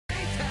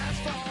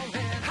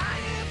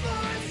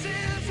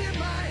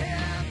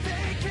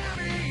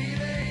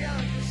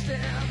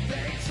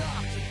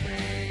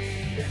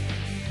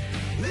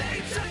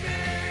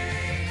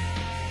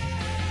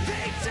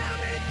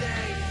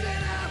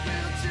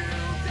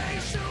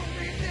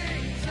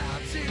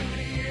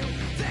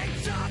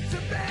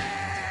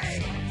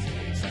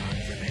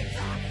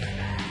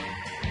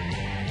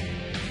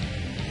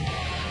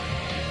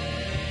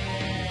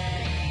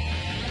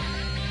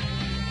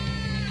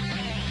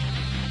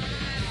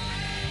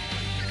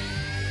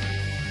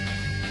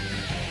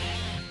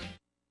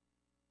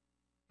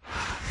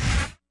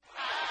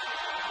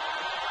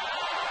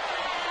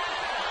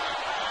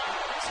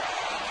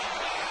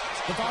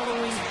The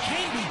following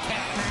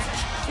handicap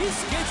match is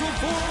scheduled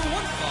for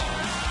one fall.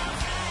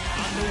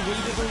 On the way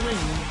to the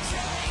ring,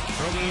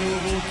 from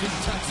Louisville,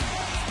 Kentucky,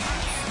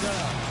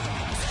 the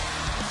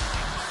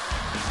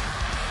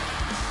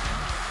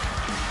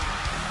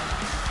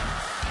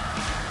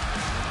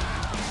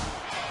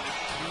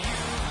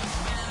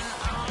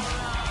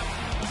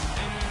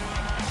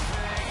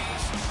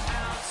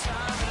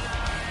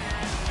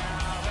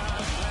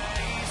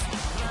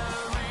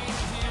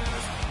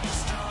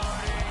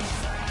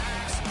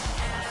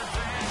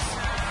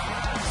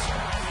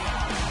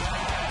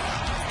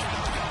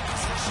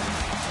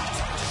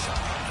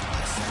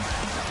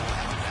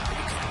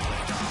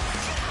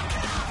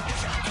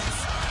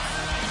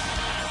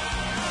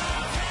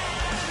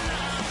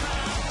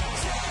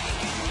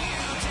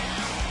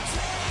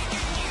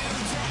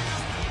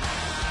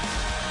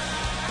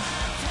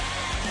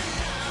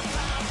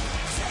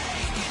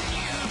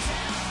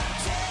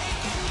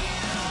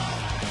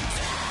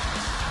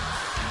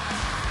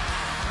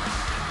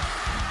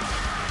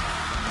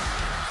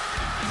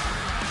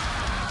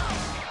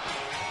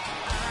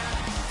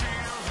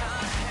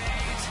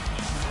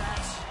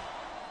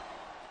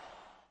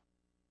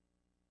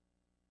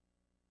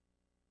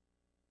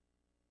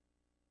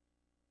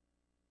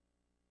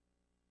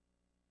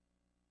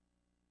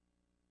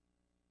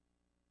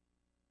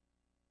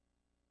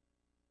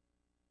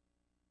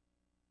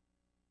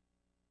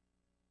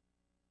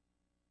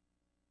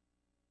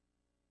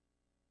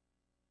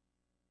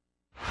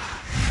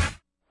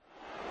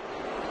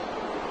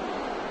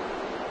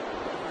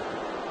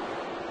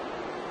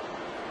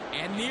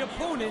and the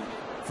opponent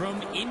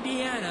from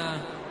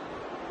Indiana,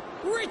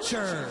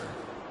 Richard.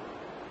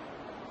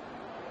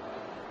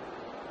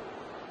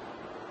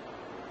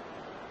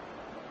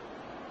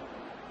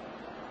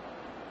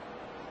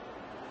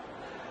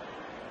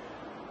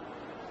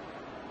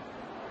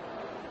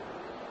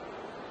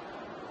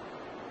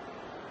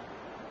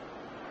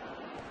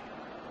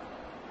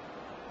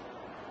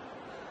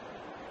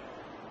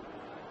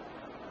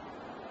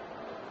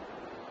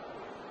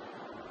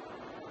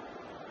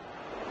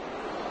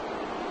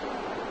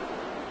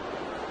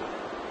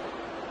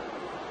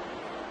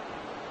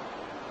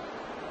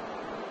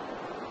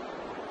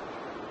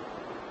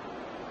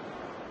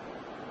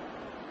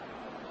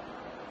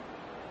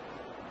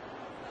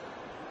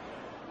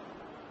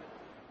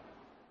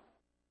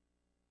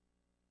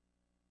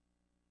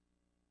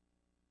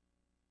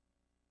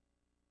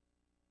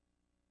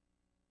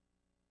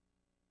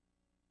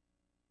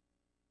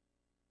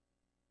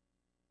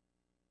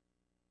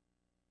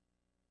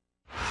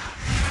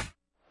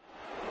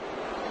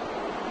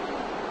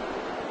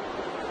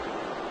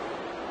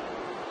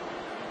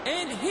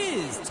 And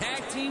his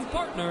tag team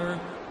partner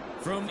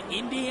from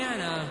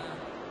Indiana,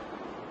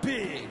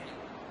 Big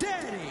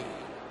Daddy.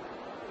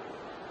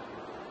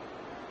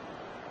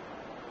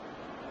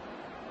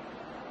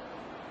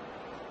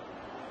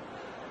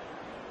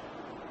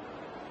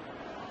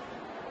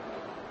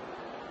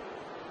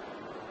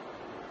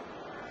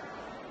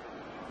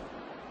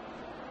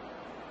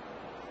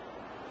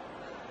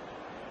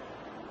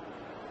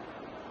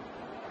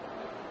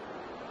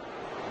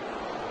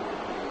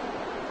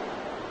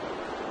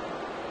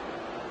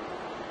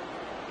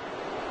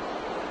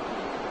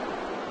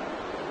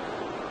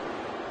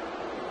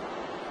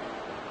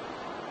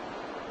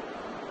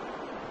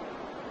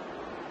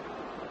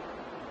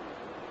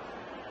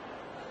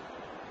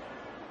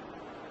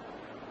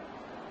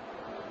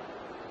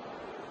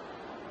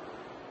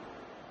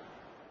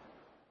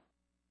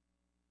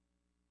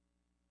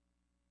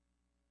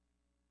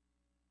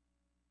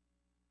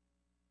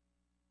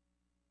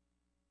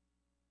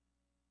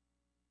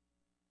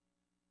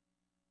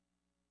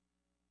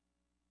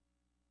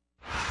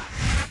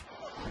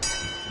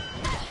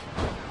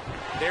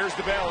 There's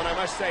the bell, and I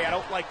must say, I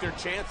don't like their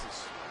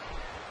chances.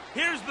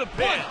 Here's the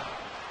pin.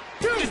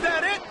 Is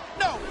that it?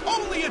 No,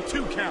 only a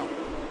 2 count.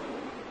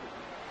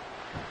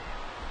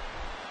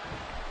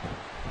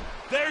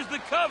 There's the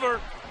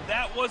cover.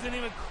 That wasn't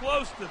even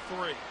close to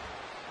 3.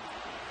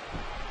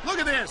 Look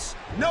at this.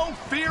 No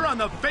fear on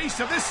the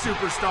face of this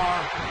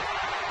superstar.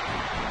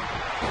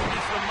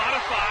 It's the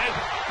modified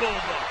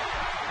Bulldog.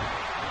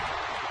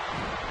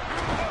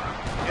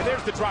 And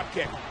there's the drop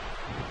kick.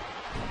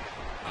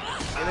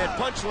 And that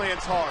punch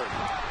lands hard.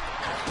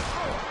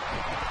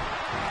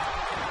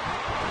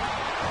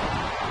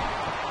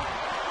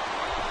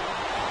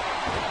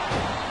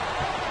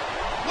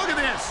 Look at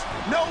this.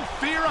 No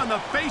fear on the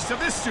face of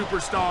this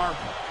superstar.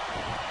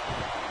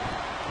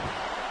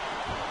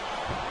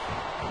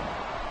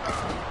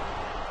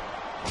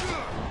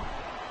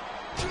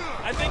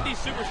 I think these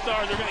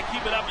superstars are going to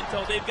keep it up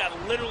until they've got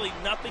literally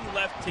nothing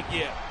left to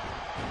give.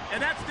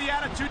 And that's the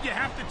attitude you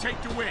have to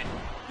take to win.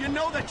 You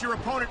know that your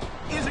opponent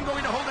isn't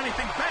going to hold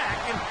anything back,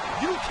 and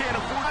you can't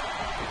afford it.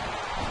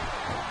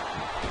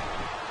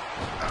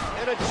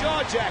 And a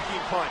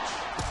jaw-jacking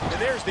punch.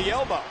 And there's the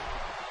elbow.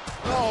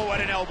 Oh,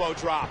 what an elbow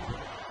drop.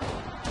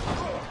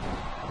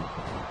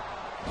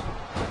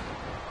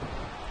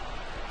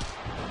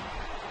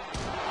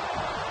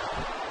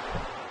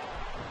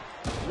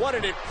 What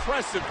an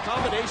impressive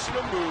combination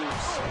of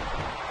moves.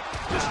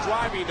 Just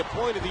driving the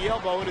point of the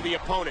elbow into the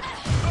opponent.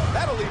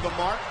 That'll leave a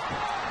mark.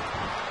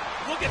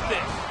 Look at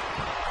this.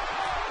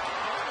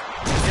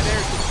 And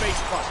there's the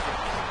face buster.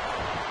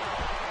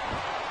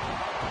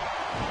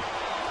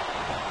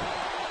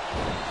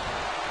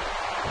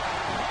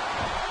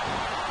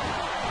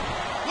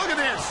 Look at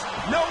this.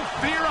 No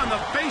fear on the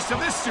face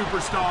of this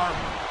superstar.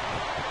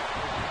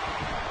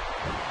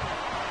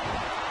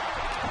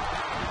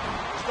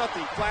 There's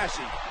nothing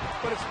flashy,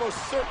 but it's most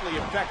certainly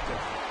effective.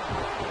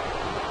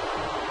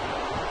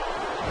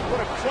 What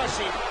a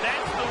crushing.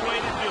 That's the way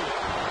to do it.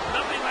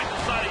 Nothing like the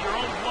sight of your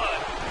own blood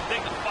to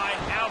take a fight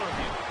out of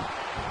you.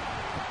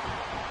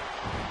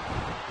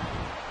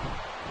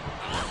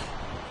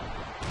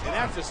 And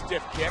that's a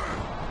stiff kick.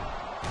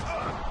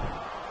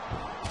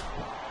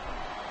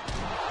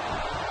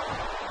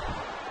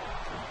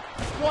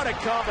 What a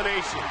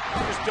combination.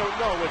 You just don't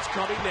know what's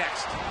coming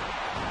next.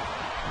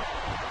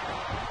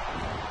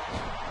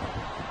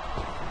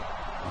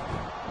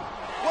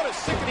 What a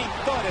sickening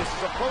thud as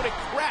his opponent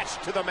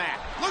crashed to the mat.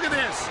 Look at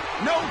this.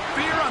 No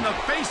fear on the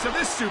face of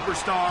this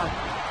superstar.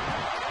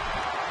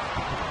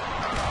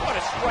 What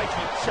a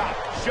striking chop,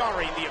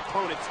 jarring the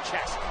opponent's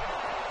chest.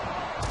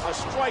 A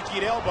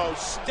striking elbow,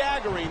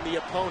 staggering the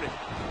opponent.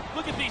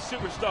 Look at these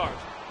superstars.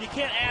 You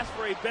can't ask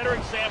for a better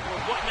example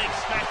of what makes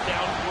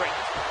SmackDown great.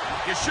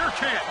 You sure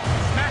can't.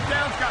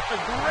 SmackDown's got the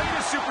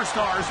greatest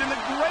superstars in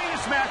the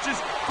greatest matches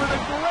for the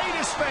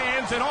greatest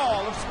fans in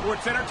all of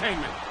sports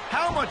entertainment.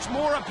 How much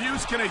more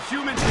abuse can a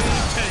human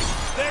being take?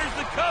 There's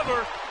the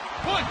cover.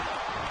 1,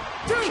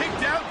 2.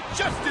 Kicked out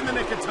just in the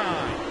nick of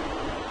time.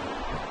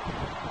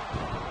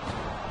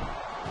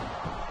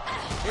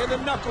 And the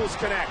knuckles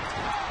connect.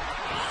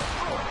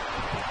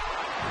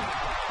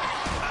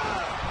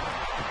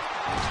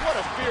 What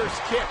a fierce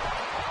kick.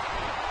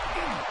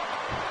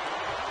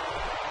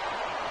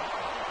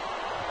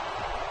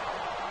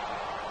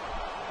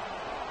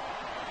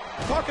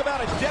 Talk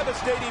about a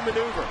devastating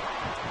maneuver.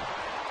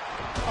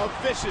 A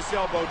vicious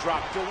elbow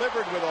drop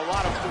delivered with a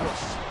lot of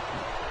force.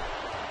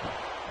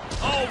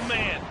 Oh,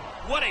 man.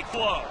 What a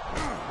blow.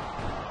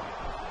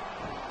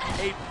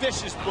 A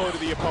vicious blow to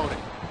the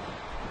opponent.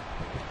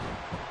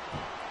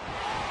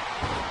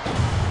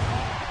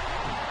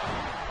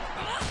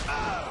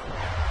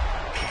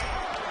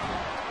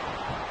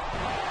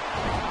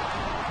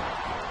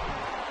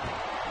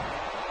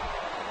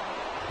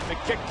 The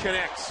kick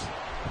connects.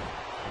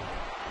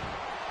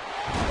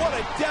 What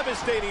a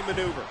devastating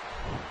maneuver.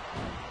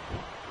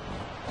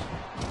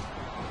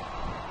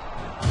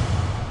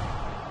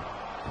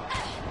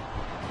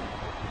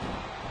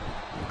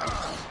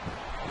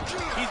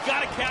 He's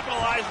got to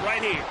capitalize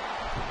right here.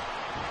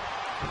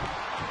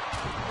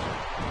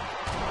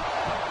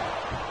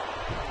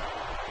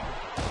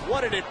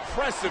 What an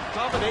impressive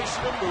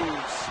combination of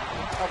moves.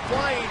 A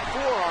flying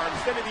forearm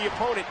sending the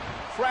opponent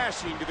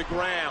crashing to the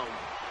ground.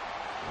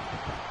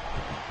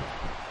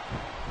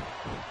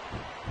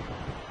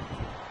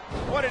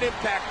 What an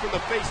impact from the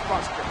face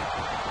buster.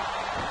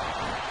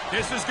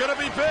 This is going to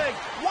be big,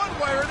 one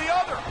way or the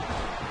other.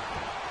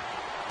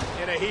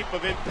 And a heap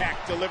of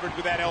impact delivered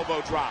with that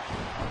elbow drop.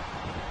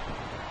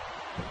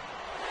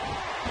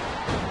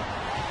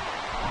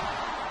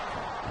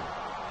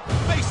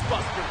 Face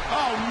buster.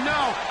 Oh,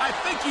 no. I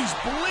think he's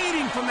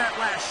bleeding from that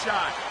last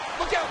shot.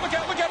 Look out, look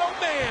out, look out. Oh,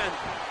 man.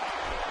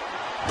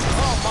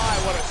 Oh, my,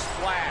 what a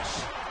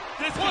splash.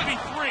 This could be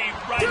 3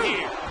 right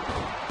here.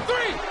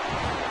 3.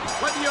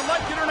 Whether you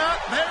like it or not,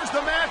 there's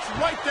the match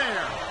right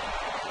there.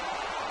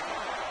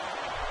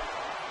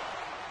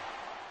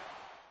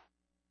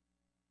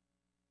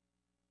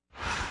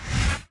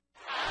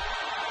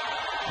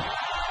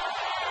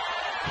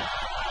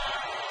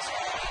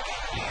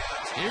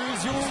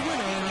 Here's your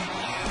winner,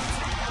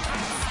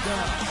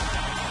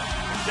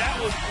 That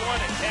was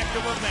one heck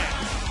of a match.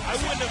 I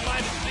wouldn't have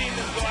minded seeing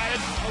this go at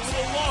it a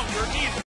little longer either.